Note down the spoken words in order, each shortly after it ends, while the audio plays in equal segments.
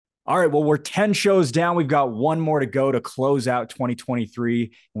All right, well, we're 10 shows down. We've got one more to go to close out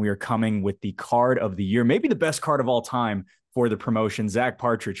 2023, and we are coming with the card of the year, maybe the best card of all time for the promotion. Zack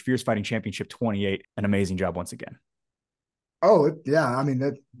Partridge, Fierce Fighting Championship 28. An amazing job once again. Oh yeah, I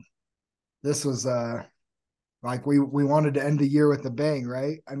mean this was like we wanted to end the year with a bang,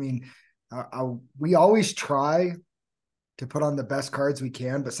 right? I mean, we always try to put on the best cards we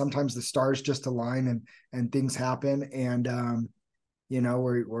can, but sometimes the stars just align and things happen, and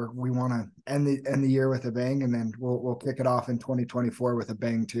we want to end the year with a bang, and then we'll kick it off in 2024 with a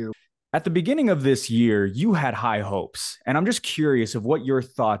bang too. At the beginning of this year, you had high hopes, and I'm just curious of what your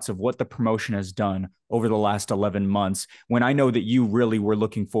thoughts of what the promotion has done over the last 11 months, when I know that you really were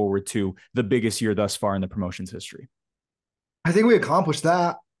looking forward to the biggest year thus far in the promotion's history. I think we accomplished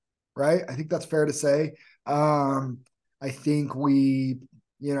that, right? I think that's fair to say. I think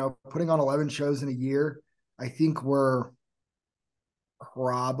putting on 11 shows in a year, I think we're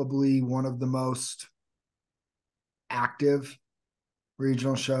probably one of the most active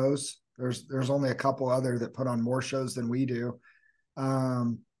regional shows. There's only a couple other that put on more shows than we do.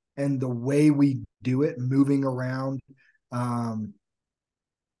 And the way we do it, moving around, not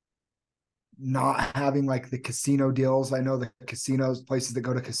having like the casino deals. I know the casinos, places that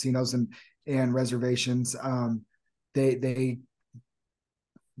go to casinos and reservations, they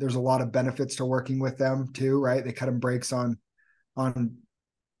there's a lot of benefits to working with them too, right? They cut them breaks on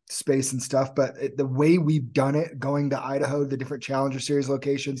space and stuff, but the way we've done it, going to Idaho, the different Challenger Series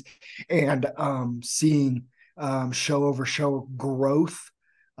locations, and seeing show over show growth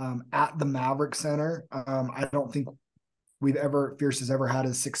at the Maverik Center. I don't think Fierce has ever had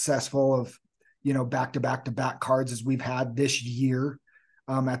as successful of back to back to back cards as we've had this year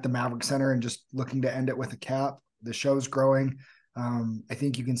at the Maverik Center, and just looking to end it with a cap. The show's growing. I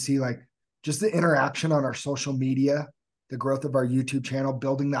think you can see like just the interaction on our social media, the growth of our YouTube channel,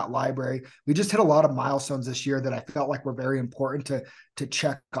 building that library. We just hit a lot of milestones this year that I felt like were very important to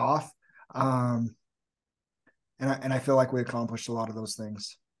check off. And I feel like we accomplished a lot of those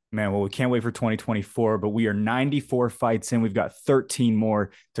things. Man, well, we can't wait for 2024, but we are 94 fights in. We've got 13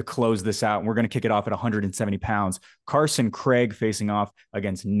 more to close this out, and we're going to kick it off at 170 pounds. Carson Craig facing off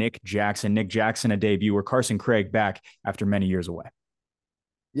against Nick Jackson. Nick Jackson, a debut, or Carson Craig back after many years away.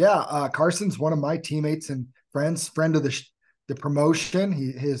 Yeah, Carson's one of my teammates and friend of the promotion.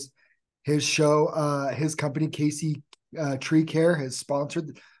 His show, his company, Casey Tree Care, has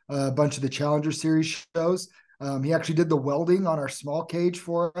sponsored a bunch of the Challenger Series shows. He actually did the welding on our small cage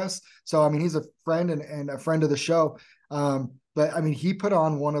for us. So, I mean, he's a friend and a friend of the show. But, I mean, he put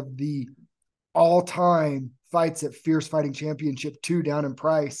on one of the all-time fights at Fierce Fighting Championship 2 down in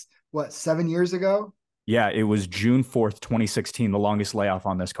Price, 7 years ago? Yeah, it was June 4th, 2016, the longest layoff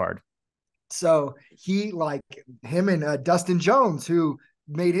on this card. So he, like him and Dustin Jones, who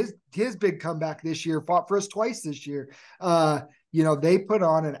made his big comeback this year, fought for us twice this year. They put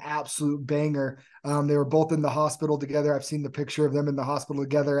on an absolute banger. They were both in the hospital together. I've seen the picture of them in the hospital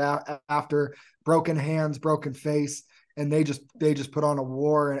together after broken hands, broken face, and they just put on a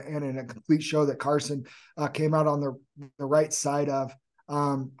war and a complete show that Carson came out on the right side of.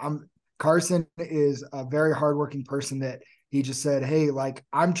 Carson is a very hardworking person that he just said, "Hey, like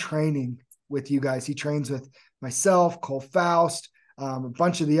I'm training with you guys." He trains with myself, Cole Faust, a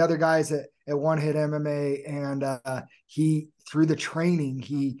bunch of the other guys at One Hit MMA, and he through the training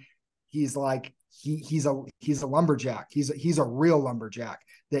he's a lumberjack. He's a real lumberjack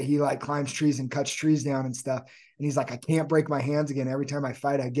that he like climbs trees and cuts trees down and stuff. And he's like, I can't break my hands again. Every time I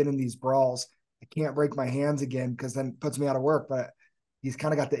fight, I get in these brawls. I can't break my hands again because then it puts me out of work. But he's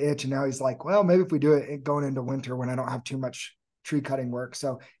kind of got the itch, and now he's like, well, maybe if we do it going into winter when I don't have too much tree cutting work.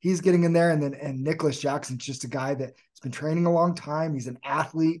 So he's getting in there. And Nicholas Jackson's just a guy that's been training a long time. He's an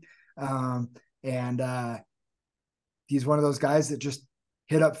athlete. And he's one of those guys that just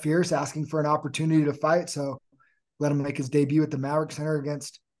hit up Fierce asking for an opportunity to fight. So let him make his debut at the Maverik Center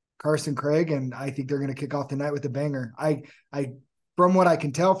against Carson Craig. And I think they're going to kick off the night with a banger. I, from what I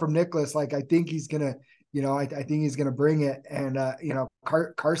can tell from Nicholas, like, I think he's going to, I think he's going to bring it. And,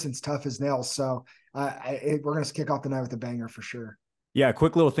 Carson's tough as nails. So we're going to kick off the night with a banger for sure. Yeah, a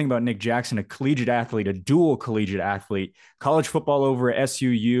quick little thing about Nick Jackson, a collegiate athlete, a dual collegiate athlete, college football over at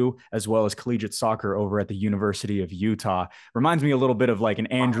SUU, as well as collegiate soccer over at the University of Utah. Reminds me a little bit of like an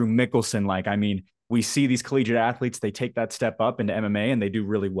Andrew Mickelson. Like, I mean, we see these collegiate athletes, they take that step up into MMA and they do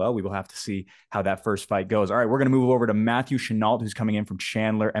really well. We will have to see how that first fight goes. All right, we're going to move over to Matthew Chenault, who's coming in from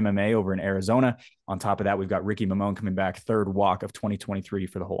Chandler MMA over in Arizona. On top of that, we've got Ricky Mamone coming back, third walk of 2023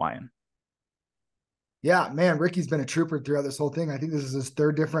 for the Hawaiian. Yeah, man, Ricky's been a trooper throughout this whole thing. I think this is his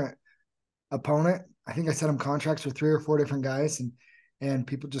third different opponent. I think I sent him contracts for 3 or 4 different guys, and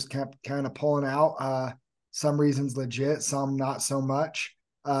people just kept kind of pulling out. Some reasons legit, some not so much.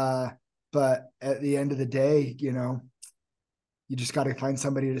 But at the end of the day, you just got to find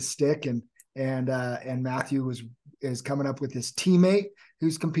somebody to stick, and Matthew is coming up with his teammate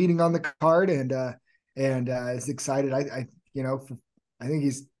who's competing on the card, and is excited. I think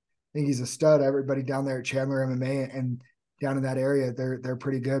he's a stud. Everybody down there at Chandler MMA and down in that area, they're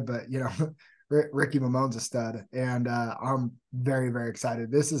pretty good. But Ricky Mamone's a stud, and I'm very, very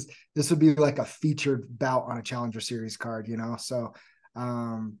excited. This would be like a featured bout on a Challenger Series card, So,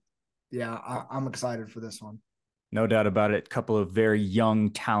 yeah, I'm excited for this one. No doubt about it. A couple of very young,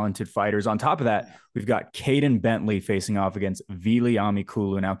 talented fighters. On top of that, we've got Caden Bentley facing off against Vili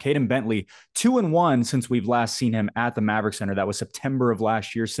Amikulu. Now, Caden Bentley, 2-1 since we've last seen him at the Maverik Center. That was September of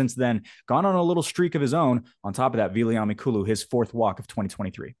last year. Since then, gone on a little streak of his own. On top of that, Vili Amikulu, his fourth walk of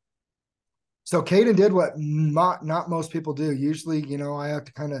 2023. So Caden did what not most people do. Usually, I have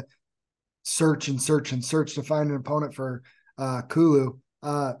to kind of search to find an opponent for Kulu.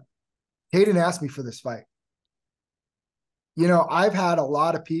 Caden asked me for this fight. I've had a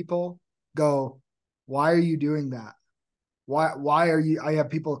lot of people go, why are you doing that? Why are you? I have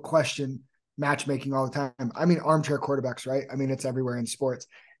people question matchmaking all the time. I mean, armchair quarterbacks, right? I mean, it's everywhere in sports.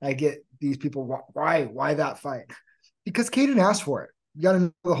 I get these people, why that fight? Because Caden asked for it. You got to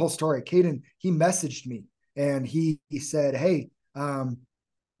know the whole story. Caden, he messaged me and he said, hey,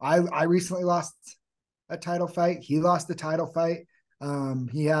 I recently lost a title fight. He lost the title fight.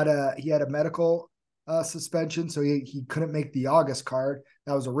 He had a medical suspension, so he couldn't make the August card.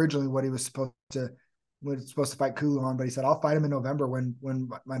 That was originally what he was supposed to fight Kulu on, but he said, I'll fight him in November when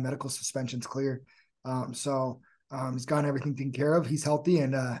my medical suspension's cleared. So he's gotten everything taken care of. He's healthy,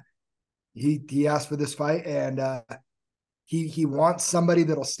 and he asked for this fight, and he wants somebody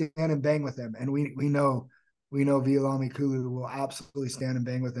that'll stand and bang with him. And we know Vili Kulu will absolutely stand and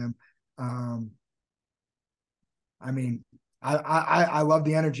bang with him. I mean, I love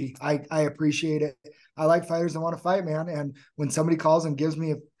the energy. I appreciate it. I like fighters that want to fight, man. And when somebody calls and gives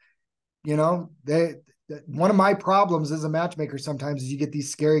me one of my problems as a matchmaker sometimes is you get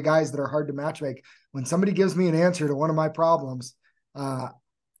these scary guys that are hard to matchmake. When somebody gives me an answer to one of my problems, I'm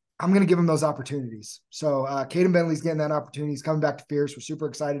going to give him those opportunities. So Caden Bentley's getting that opportunity. He's coming back to Fierce. We're super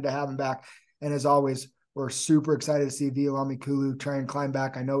excited to have him back. And as always, we're super excited to see Vili Kulu try and climb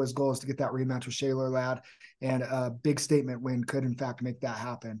back. I know his goal is to get that rematch with Shaylor Ladd, and a big statement win could in fact make that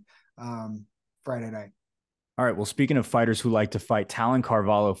happen Friday night. All right. Well, speaking of fighters who like to fight, Talon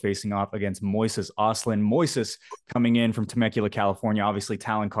Carvalho facing off against Moises Aslan. Moises coming in from Temecula, California. Obviously,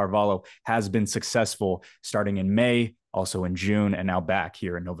 Talon Carvalho has been successful starting in May, also in June, and now back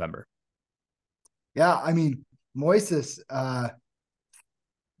here in November. Yeah, I mean, Moises,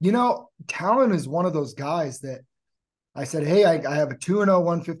 Talon is one of those guys that I said, hey, I have a 2-0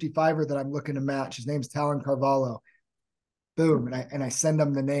 155er that I'm looking to match. His name's Talon Carvalho. Boom. And I send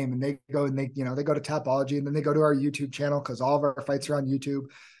them the name, and they go and they go to Tapology, and then they go to our YouTube channel because all of our fights are on YouTube.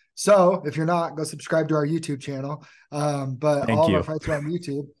 So if you're not, go subscribe to our YouTube channel. But all of our fights are on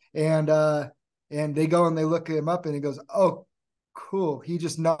YouTube, and they go and they look him up, and he goes, oh, cool. He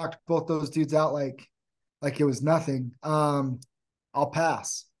just knocked both those dudes out like it was nothing. I'll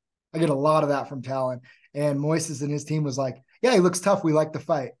pass. I get a lot of that from Talon. And Moises and his team was like, yeah, he looks tough. We like the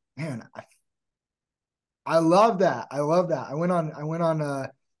fight. Man, I love that. I love that. I went on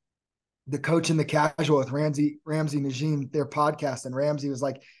the Coach and the Casual with Ramsey Najim, their podcast, and Ramsey was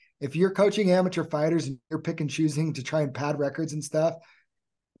like, if you're coaching amateur fighters and you're pick and choosing to try and pad records and stuff,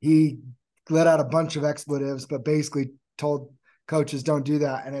 he let out a bunch of expletives, but basically told coaches don't do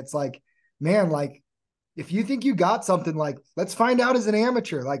that. And it's like, man, like if you think you got something, like let's find out as an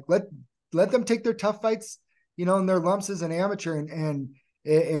amateur, like let them take their tough fights, and their lumps as an amateur, and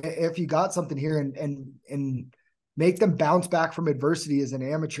if you got something here and make them bounce back from adversity as an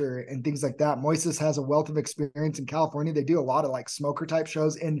amateur and things like that. Moises has a wealth of experience in California. They do a lot of like smoker type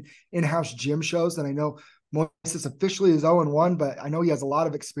shows in-house gym shows. And I know Moises officially is 0-1, but I know he has a lot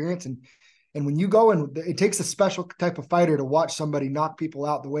of experience. And when you go and it takes a special type of fighter to watch somebody knock people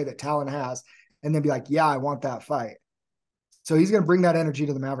out the way that Talon has, and then be like, yeah, I want that fight. So he's going to bring that energy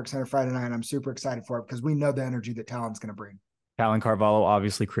to the Maverik Center Friday night. And I'm super excited for it because we know the energy that Talon's going to bring. Talon Carvalho,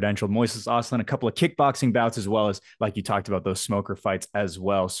 obviously credentialed. Moises Aslan, a couple of kickboxing bouts, as well as, like you talked about, those smoker fights as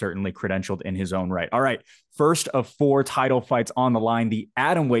well, certainly credentialed in his own right. All right, first of 4 title fights on the line, the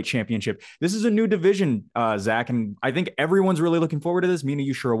Atomweight Championship. This is a new division, Zach, and I think everyone's really looking forward to this. Mina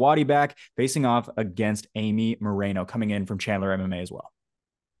Yushirawadi back, facing off against Amy Moreno, coming in from Chandler MMA as well.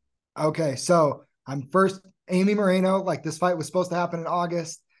 Okay, so I'm first Amy Moreno. Like this fight was supposed to happen in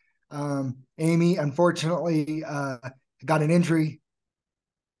August. Amy, unfortunately, got an injury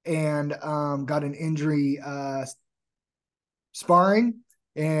and got an injury sparring,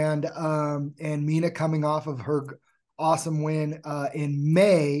 and Mina, coming off of her awesome win in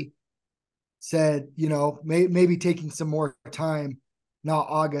May, said, maybe taking some more time, not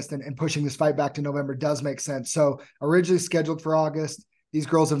August, and pushing this fight back to November does make sense. So originally scheduled for August. These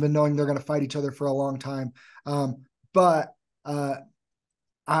girls have been knowing they're going to fight each other for a long time. But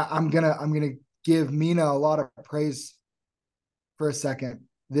I'm gonna give Mina a lot of praise for a second.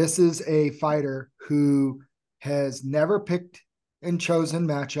 This is a fighter who has never picked and chosen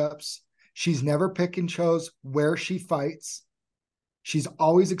matchups. She's never picked and chose where she fights. She's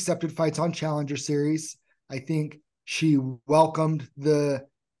always accepted fights on Challenger Series. I think she welcomed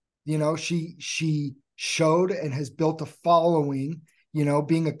she showed and has built a following,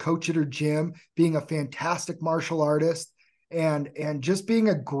 being a coach at her gym, being a fantastic martial artist, and just being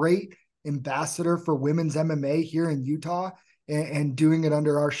a great ambassador for women's MMA here in Utah, and doing it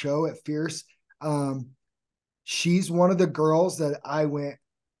under our show at Fierce. She's one of the girls that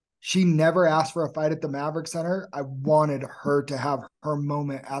she never asked for a fight at the Maverik Center. I wanted her to have her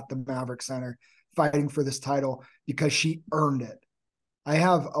moment at the Maverik Center fighting for this title because she earned it. I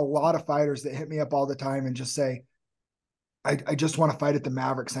have a lot of fighters that hit me up all the time and just say, I just want to fight at the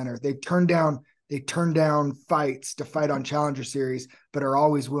Maverik Center. They turn down fights to fight on Challenger Series, but are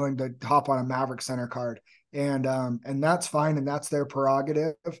always willing to hop on a Maverik Center card. And that's fine, and that's their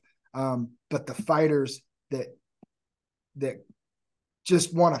prerogative. But the fighters that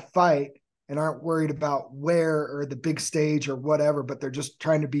just want to fight and aren't worried about where or the big stage or whatever, but they're just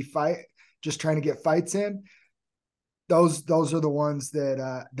trying to get fights in. Those are the ones that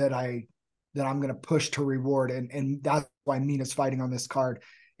I'm going to push to reward. And that's why Mina's fighting on this card.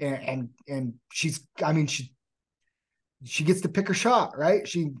 And she gets to pick her shot, right?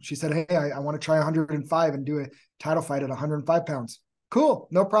 She said, hey, I want to try 105 and do a title fight at 105 pounds. Cool.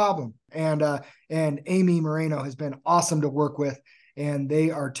 No problem. And Amy Moreno has been awesome to work with. And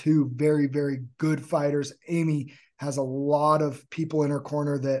they are two very, very good fighters. Amy has a lot of people in her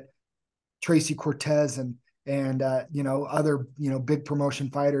corner, that Tracy Cortez and other, big promotion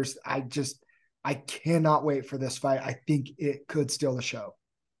fighters. I cannot wait for this fight. I think it could steal the show.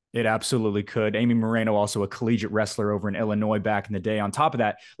 It absolutely could. Amy Moreno, also a collegiate wrestler over in Illinois back in the day. On top of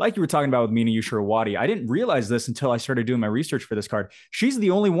that, like you were talking about with Mina Yushirawadi, I didn't realize this until I started doing my research for this card. She's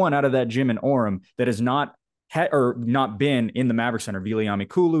the only one out of that gym in Orem that has not been in the Maverik Center. Viliami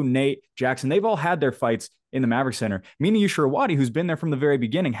Kulu, Nate, Jackson, they've all had their fights in the Maverik Center. Mina Yushirawadi, who's been there from the very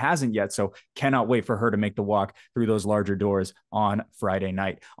beginning, hasn't yet, so cannot wait for her to make the walk through those larger doors on Friday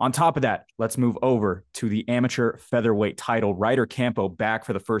night. On top of that, let's move over to the amateur featherweight title. Ryder Campo back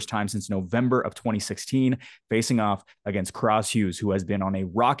for the first time since November of 2016, facing off against Cross Hughes, who has been on a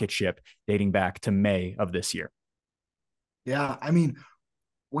rocket ship dating back to May of this year. Yeah, I mean,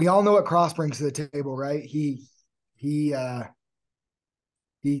 we all know what Cross brings to the table, right? He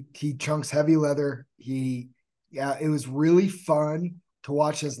chunks heavy leather. It was really fun to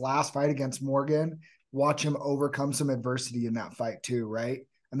watch his last fight against Morgan, watch him overcome some adversity in that fight too, right?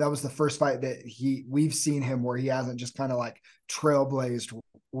 And that was the first fight that we've seen him where he hasn't just kind of like trailblazed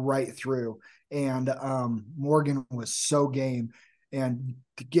right through. And Morgan was so game, and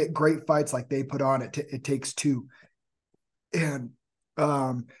to get great fights like they put on, it takes two. And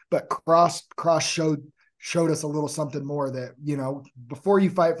but Cross showed us a little something more, that, before you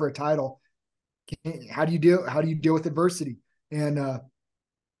fight for a title, how do you deal with adversity? And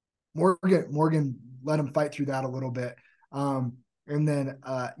Morgan let him fight through that a little bit. And then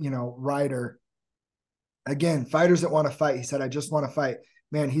Ryder, again, fighters that want to fight. He said, I just want to fight.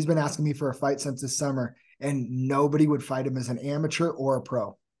 Man, he's been asking me for a fight since this summer, and nobody would fight him as an amateur or a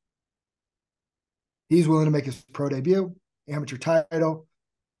pro. He's willing to make his pro debut, amateur title,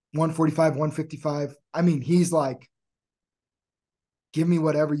 145, 155. I mean, he's like, give me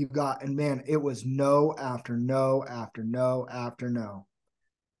whatever you got. And man, it was no after no after no after no.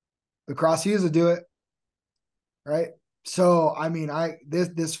 The Cross Hughes would do it, right? So, I mean,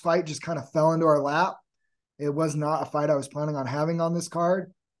 this fight just kind of fell into our lap. It was not a fight I was planning on having on this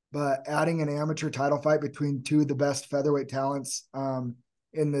card, but adding an amateur title fight between two of the best featherweight talents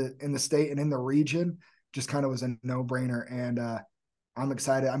in the state and in the region just kind of was a no-brainer. And I'm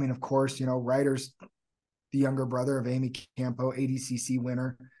excited. I mean, of course, Ryder's the younger brother of Amy Campo, ADCC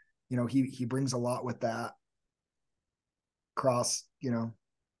winner. He brings a lot with that. Cross,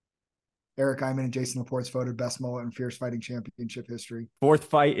 Eric Iman and Jason Laporte's voted best mullet in Fierce Fighting Championship history. Fourth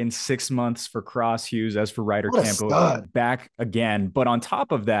fight in 6 months for Cross Hughes. As for Ryder Campo, back again. But on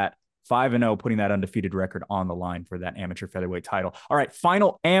top of that, 5-0, putting that undefeated record on the line for that amateur featherweight title. All right,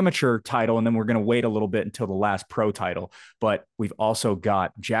 final amateur title, and then we're going to wait a little bit until the last pro title. But we've also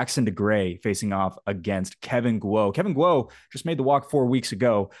got Jackson DeGray facing off against Kevin Guo. Kevin Guo just made the walk 4 weeks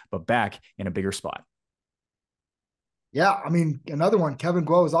ago, but back in a bigger spot. Yeah, I mean, another one. Kevin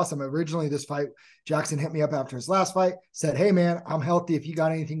Guo was awesome. Originally, this fight, Jackson hit me up after his last fight, said, "Hey, man, I'm healthy. If you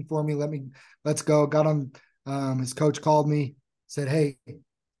got anything for me, let's go." Got him. His coach called me, said, "Hey,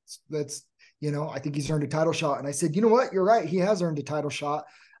 let's, I think he's earned a title shot." And I said, "You know what? You're right. He has earned a title shot."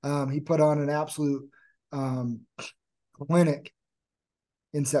 He put on an absolute clinic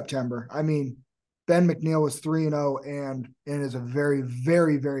in September. I mean, Ben McNeil was 3-0 and is a very,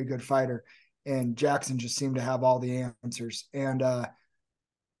 very, very good fighter. And Jackson just seemed to have all the answers. And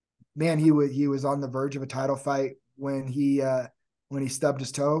man, he was on the verge of a title fight when he stubbed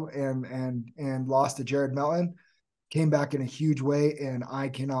his toe and lost to Jared Melton. Came back in a huge way, and I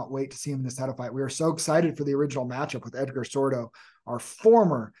cannot wait to see him in this title fight. We were so excited for the original matchup with Edgar Sordo, our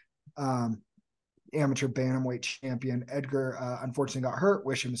former amateur bantamweight champion. Edgar unfortunately got hurt.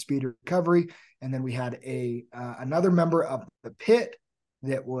 Wish him a speedy recovery. And then we had another member of the pit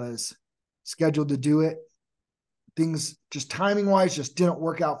that was scheduled to do it. Things just timing wise just didn't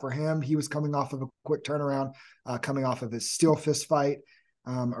work out for him. He was coming off of a quick turnaround, coming off of his steel fist fight.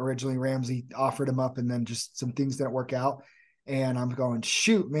 Originally Ramsey offered him up, and then just some things didn't work out. And I'm going,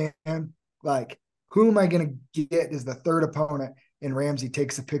 shoot, man, like, who am I going to get as the third opponent? And Ramsey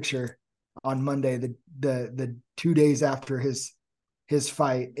takes a picture on Monday, the 2 days after his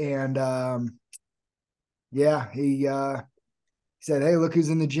fight. And he said, "Hey, look who's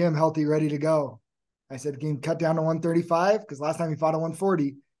in the gym, healthy, ready to go." I said, "Can you cut down to 135? Because last time he fought at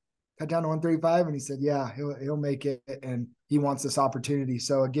 140, cut down to 135. And he said, "Yeah, he'll make it." And he wants this opportunity.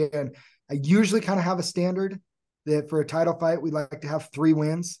 So again, I usually kind of have a standard that for a title fight, we'd like to have 3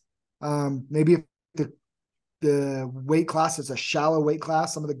 wins. Maybe if the weight class is a shallow weight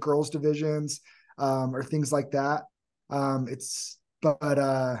class, some of the girls divisions, or things like that.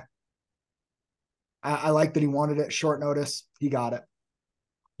 I like that he wanted it short notice. He got it.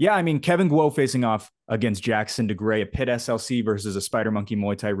 Yeah, I mean, Kevin Guo facing off against Jackson DeGray, a Pit SLC versus a Spider Monkey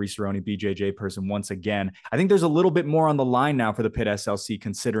Muay Thai Reese Cerrone BJJ person once again. I think there's a little bit more on the line now for the Pit SLC,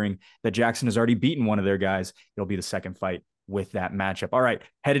 considering that Jackson has already beaten one of their guys. It'll be the second fight with that matchup. All right,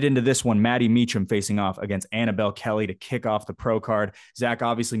 headed into this one, Maddie Meacham facing off against Annabelle Kelly to kick off the pro card. Zach,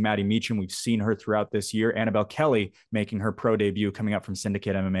 obviously Maddie Meacham, we've seen her throughout this year. Annabelle Kelly making her pro debut coming up from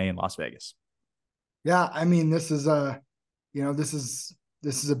Syndicate MMA in Las Vegas. Yeah, I mean, this is a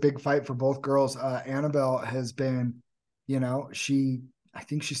big fight for both girls. Annabelle has been, I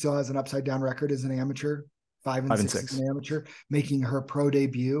think she still has an upside down record as an amateur, 5-6 as an amateur, making her pro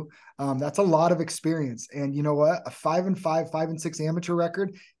debut. That's a lot of experience. And you know what? A 5-5, 5-6 amateur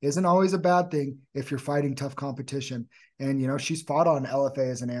record isn't always a bad thing if you're fighting tough competition. And, she's fought on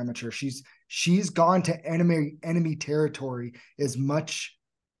LFA as an amateur. She's gone to enemy territory as much,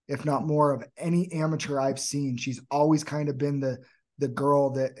 if not more, of any amateur I've seen. She's always kind of been the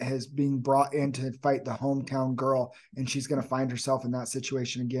girl that has been brought in to fight the hometown girl, and she's going to find herself in that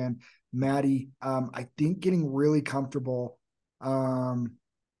situation again. Maddie, I think getting really comfortable at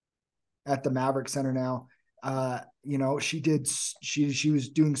the Maverik Center now. She was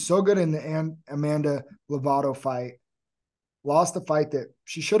doing so good in the Amanda Lovato fight. Lost the fight that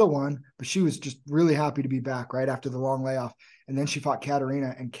she should have won, but she was just really happy to be back right after the long layoff. And then she fought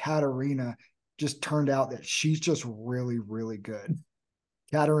Katarina, and Katarina just turned out that she's just really, really good.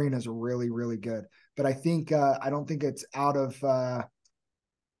 Katarina's really, really good. But I think I don't think it's out of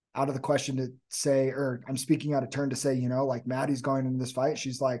the question to say, or I'm speaking out of turn to say, like Maddie's going into this fight.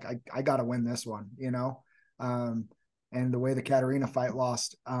 She's like, I got to win this one, and the way the Katarina fight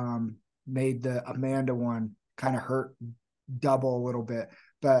lost made the Amanda one kind of hurt double a little bit.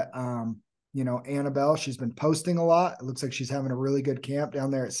 But Annabelle, she's been posting a lot. It looks like she's having a really good camp down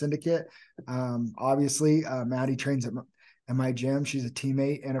there at Syndicate. Obviously Maddie trains at my gym. She's a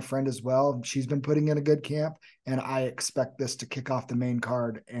teammate and a friend as well. She's been putting in a good camp, and I expect this to kick off the main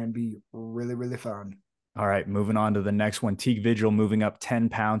card and be really, really fun. All right, moving on to the next one. Teague Vigil moving up 10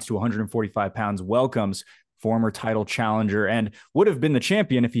 pounds to 145 pounds, welcomes former title challenger and would have been the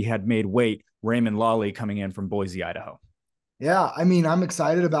champion if he had made weight, Raymond Lawley, coming in from Boise, Idaho. Yeah, I mean, I'm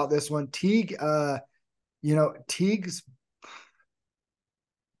excited about this one. Teague, Teague's,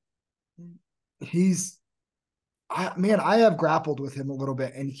 I have grappled with him a little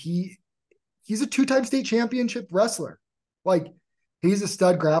bit, and he's a 2-time state championship wrestler. Like, he's a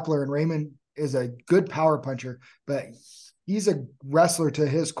stud grappler, and Raymond is a good power puncher, but he's a wrestler to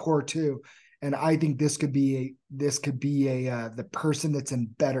his core too. And I think this could be the person that's in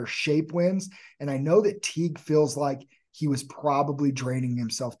better shape wins. And I know that Teague feels like he was probably draining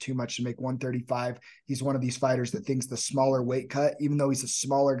himself too much to make 135. He's one of these fighters that thinks the smaller weight cut, even though he's a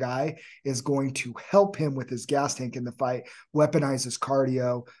smaller guy, is going to help him with his gas tank in the fight, weaponize his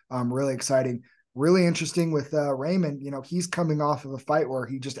cardio. Really exciting. Really interesting with Raymond. He's coming off of a fight where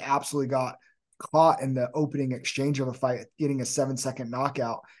he just absolutely got caught in the opening exchange of a fight, getting a 7-second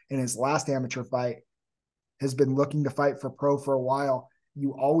knockout in his last amateur fight. Has been looking to fight for pro for a while.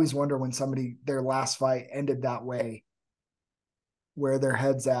 You always wonder when their last fight ended that way, where their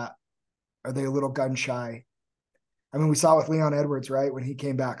head's at. Are they a little gun shy? I mean, we saw with Leon Edwards, right? When he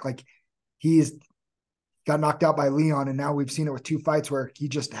came back, like he's got knocked out by Leon, and now we've seen it with 2 fights where he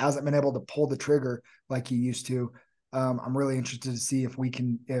just hasn't been able to pull the trigger like he used to. I'm really interested to see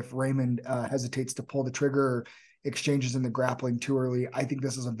if Raymond hesitates to pull the trigger or exchanges in the grappling too early. I think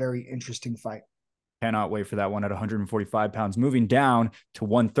this is a very interesting fight. Cannot wait for that one at 145 pounds. Moving down to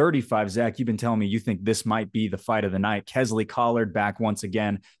 135, Zach, you've been telling me you think this might be the fight of the night. Kesley Collard back once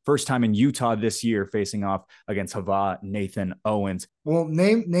again. First time in Utah this year, facing off against Hava Nathan Owens. Well,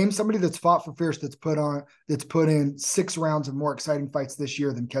 name somebody that's fought for Fierce that's put in 6 rounds of more exciting fights this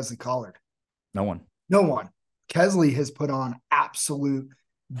year than Kesley Collard. No one. No one. Kesley has put on absolute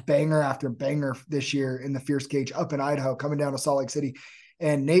banger after banger this year in the Fierce cage up in Idaho, coming down to Salt Lake City.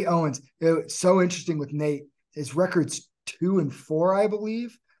 And Nate Owens, it's so interesting with Nate. His record's 2-4, I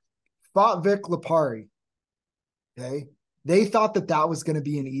believe. Fought Vic Lipari. Okay. They thought that was going to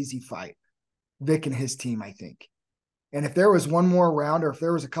be an easy fight. Vic and his team, I think. And if there was one more round, or if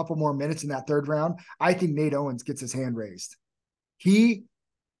there was a couple more minutes in that 3rd round, I think Nate Owens gets his hand raised. He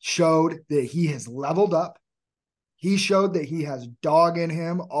showed that he has leveled up. He showed that he has dog in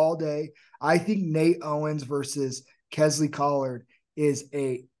him all day. I think Nate Owens versus Kesley Collard is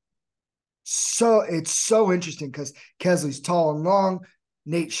it's so interesting because Kesley's tall and long,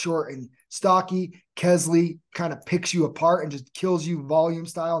 Nate's short and stocky. Kesley kind of picks you apart and just kills you volume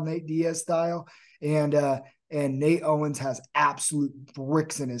style, Nate Diaz style. And Nate Owens has absolute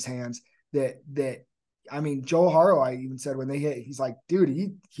bricks in his hands that I mean, Joel Haro, I even said when they hit, he's like,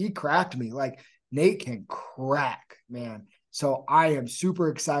 dude, he cracked me. Like, Nate can crack, man. So I am super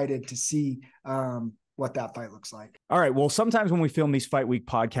excited to see what that fight looks like. All right. Well, sometimes when we film these Fight Week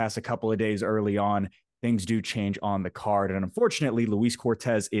podcasts a couple of days early on, things do change on the card. And unfortunately, Luis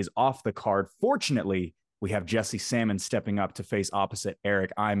Cortez is off the card. Fortunately, we have Jesse Salmon stepping up to face opposite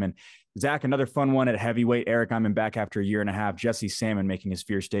Eric Eyman. Zach, another fun one at heavyweight. Eric Eyman back after a year and a half. Jesse Salmon making his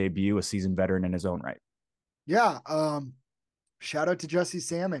Fierce debut, a seasoned veteran in his own right. Yeah. Shout out to Jesse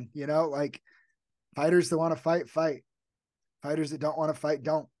Salmon. Like, fighters that want to fight. Fighters that don't want to fight,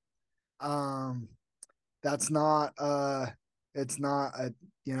 don't. That's not it's not a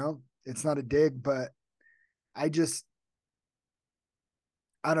dig, but I don't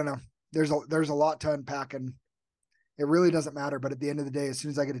know. There's a lot to unpack, and it really doesn't matter. But at the end of the day, as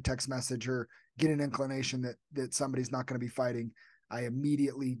soon as I get a text message or get an inclination that somebody's not going to be fighting, I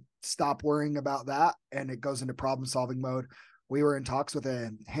immediately stop worrying about that, and it goes into problem solving mode. We were in talks with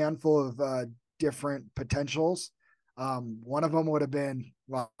a handful of different potentials. One of them would have been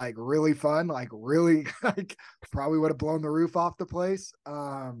like really fun, like really like probably would have blown the roof off the place.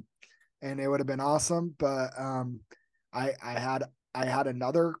 And it would have been awesome. But I had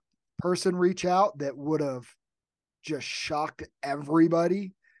another person reach out that would have just shocked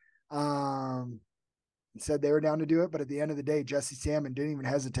everybody. Said they were down to do it, but at the end of the day, Jesse Salmon didn't even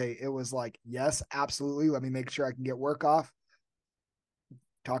hesitate. It was like, yes, absolutely. Let me make sure I can get work off.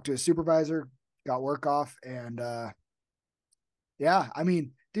 Talk to his supervisor, got work off, and yeah, I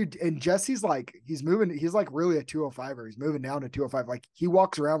mean, dude, and Jesse's like, he's like really a 205er. He's moving down to 205. Like, he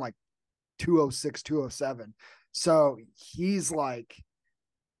walks around like 206, 207. So he's like,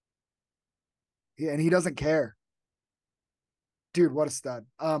 and he doesn't care. Dude, what a stud.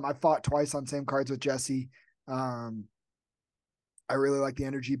 I fought twice on same cards with Jesse. I really like the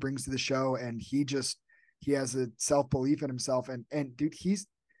energy he brings to the show, and he has a self-belief in himself, and dude, he's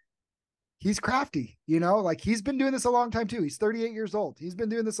crafty, like he's been doing this a long time too. He's 38 years old. He's been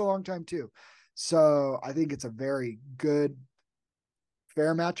doing this a long time too. So I think it's a very good,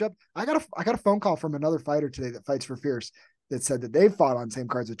 fair matchup. I got a phone call from another fighter today that fights for Fierce that said that they fought on same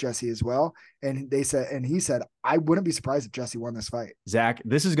cards with Jesse as well. And he said, I wouldn't be surprised if Jesse won this fight. Zach,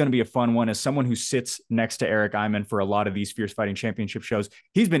 this is going to be a fun one. As someone who sits next to Eric Eyman for a lot of these Fierce Fighting Championship shows,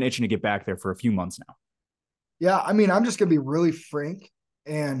 he's been itching to get back there for a few months now. Yeah. I mean, I'm just going to be really frank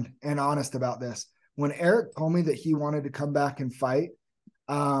and honest about this. When Eric told me that he wanted to come back and fight,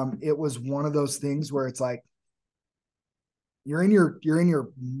 it was one of those things where it's like, you're in your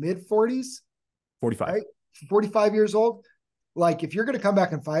mid 40s. 45. right? 45 years old. Like if you're going to come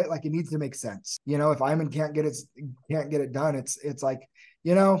back and fight, like it needs to make sense. If Iman can't get it done, it's like,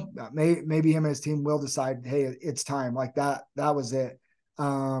 maybe him and his team will decide, hey, it's time. Like that was it.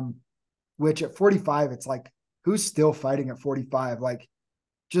 Which at 45, it's like, who's still fighting at 45? Like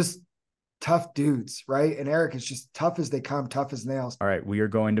just tough dudes, right? And Eric is just tough as they come, tough as nails. All right, we are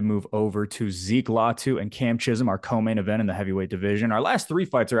going to move over to Zeke Latu and Cam Chisholm, our co-main event in the heavyweight division. Our last 3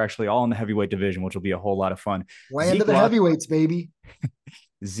 fights are actually all in the heavyweight division, which will be a whole lot of fun. Land of the heavyweights, baby.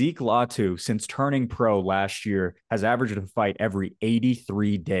 Zeke Latu, since turning pro last year, has averaged a fight every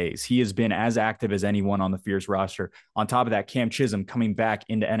 83 days. He has been as active as anyone on the Fierce roster. On top of that, Cam Chisholm coming back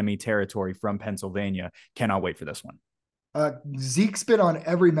into enemy territory from Pennsylvania. Cannot wait for this one. Zeke's been on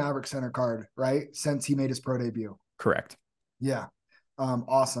every Maverik Center card, right? Since he made his pro debut. Correct. Yeah.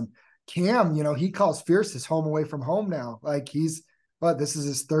 Awesome. Cam, he calls Fierce his home away from home now. Like this is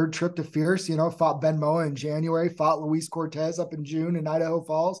his 3rd trip to Fierce, fought Ben Moa in January, fought Luis Cortez up in June in Idaho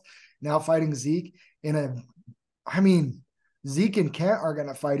Falls, now fighting Zeke Zeke and Kent are going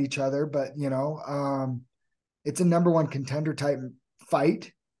to fight each other, but it's a number 1 contender type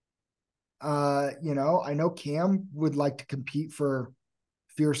fight. I know Cam would like to compete for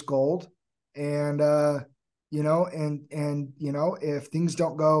Fierce Gold, and if things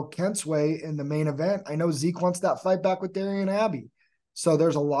don't go Kent's way in the main event, I know Zeke wants that fight back with Darian Abbey. So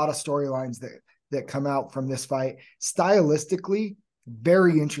there's a lot of storylines that come out from this fight. Stylistically,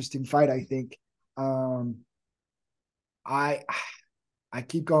 very interesting fight, I think. I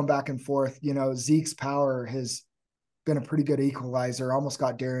keep going back and forth. Zeke's power has been a pretty good equalizer. Almost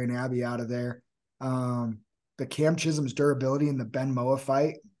got Darian Abbey out of there. But Cam Chisholm's durability in the Ben Moa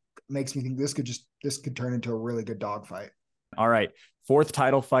fight makes me think this could turn into a really good dog fight. All right. 4th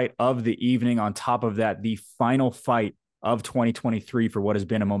title fight of the evening. On top of that, the final fight of 2023 for what has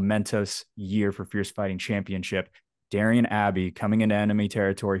been a momentous year for Fierce Fighting Championship. Darian Abbey coming into enemy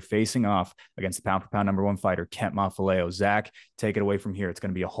territory, facing off against the pound-for-pound number 1 fighter, Kent Mafaleo. Zach, take it away from here. It's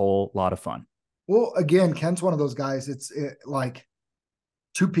going to be a whole lot of fun. Well, again, Kent's one of those guys. It's like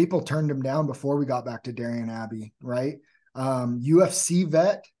 2 people turned him down before we got back to Darian Abbey, right? UFC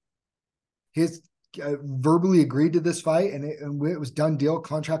vet, his verbally agreed to this fight, and it was done deal.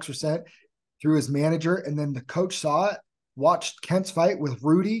 Contracts were sent through his manager, and then the coach saw it, watched Kent's fight with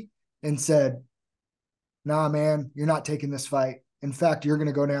Rudy, and said, nah, man, you're not taking this fight. In fact, you're going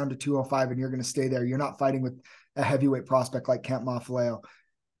to go down to 205 and you're going to stay there. You're not fighting with a heavyweight prospect like Kent Mafaleo,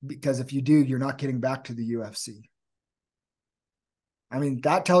 because if you do, you're not getting back to the UFC.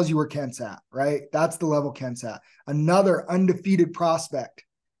 That tells you where Kent's at, right? That's the level Kent's at. Another undefeated prospect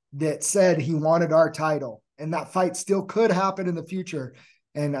that said he wanted our title, and that fight still could happen in the future.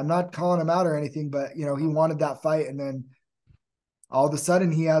 And I'm not calling him out or anything, but he wanted that fight, and then all of a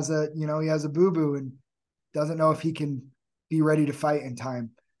sudden he has a boo-boo and doesn't know if he can be ready to fight in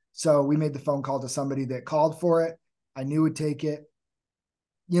time. So we made the phone call to somebody that called for it. I knew would take it.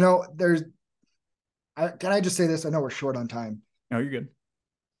 Can I just say this? I know we're short on time. No, you're good.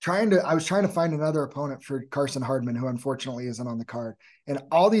 I was trying to find another opponent for Carson Hardman, who unfortunately isn't on the card. And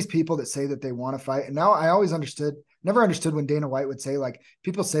all these people that say that they want to fight. And now I never understood when Dana White would say, like,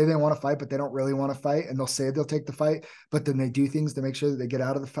 people say they want to fight, but they don't really want to fight. And they'll say they'll take the fight, but then they do things to make sure that they get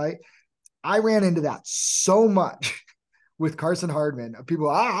out of the fight. I ran into that so much with Carson Hardman. People,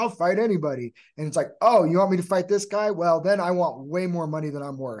 I'll fight anybody. And it's like, oh, you want me to fight this guy? Well, then I want way more money than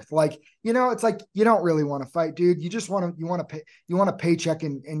I'm worth. Like, it's like, you don't really want to fight, dude. You just want a paycheck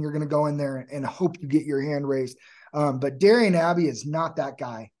and you're going to go in there and hope you get your hand raised. But Darian Abbey is not that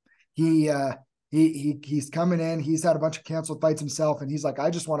guy. He's coming in. He's had a bunch of canceled fights himself. And he's like,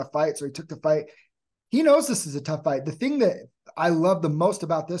 I just want to fight. So he took the fight. He knows this is a tough fight. The thing that I love the most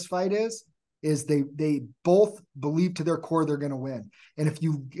about this fight is they both believe to their core they're going to win. And if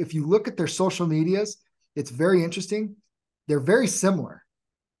you look at their social medias, it's very interesting. They're very similar.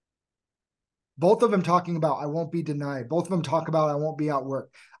 Both of them talking about, I won't be denied. Both of them talk about, I won't be outworked.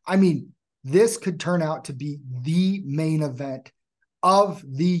 This could turn out to be the main event of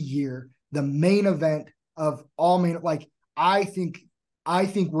the year, the main event of all main. Like, I think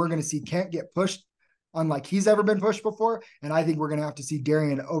we're going to see Kent get pushed unlike he's ever been pushed before. And I think we're going to have to see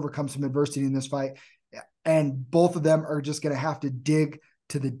Darian overcome some adversity in this fight. And both of them are just going to have to dig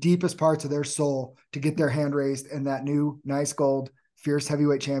to the deepest parts of their soul to get their hand raised and that new nice gold Fierce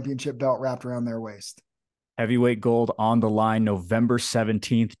Heavyweight Championship belt wrapped around their waist. Heavyweight gold on the line, November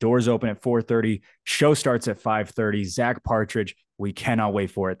 17th. Doors open at 4:30. Show starts at 5:30. Zack Partridge, we cannot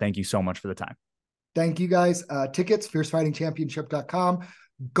wait for it. Thank you so much for the time. Thank you, guys. Tickets, fiercefightingchampionship.com.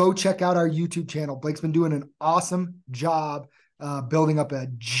 Go check out our YouTube channel. Blake's been doing an awesome job building up a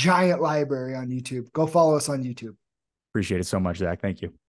giant library on YouTube. Go follow us on YouTube. Appreciate it so much, Zach. Thank you.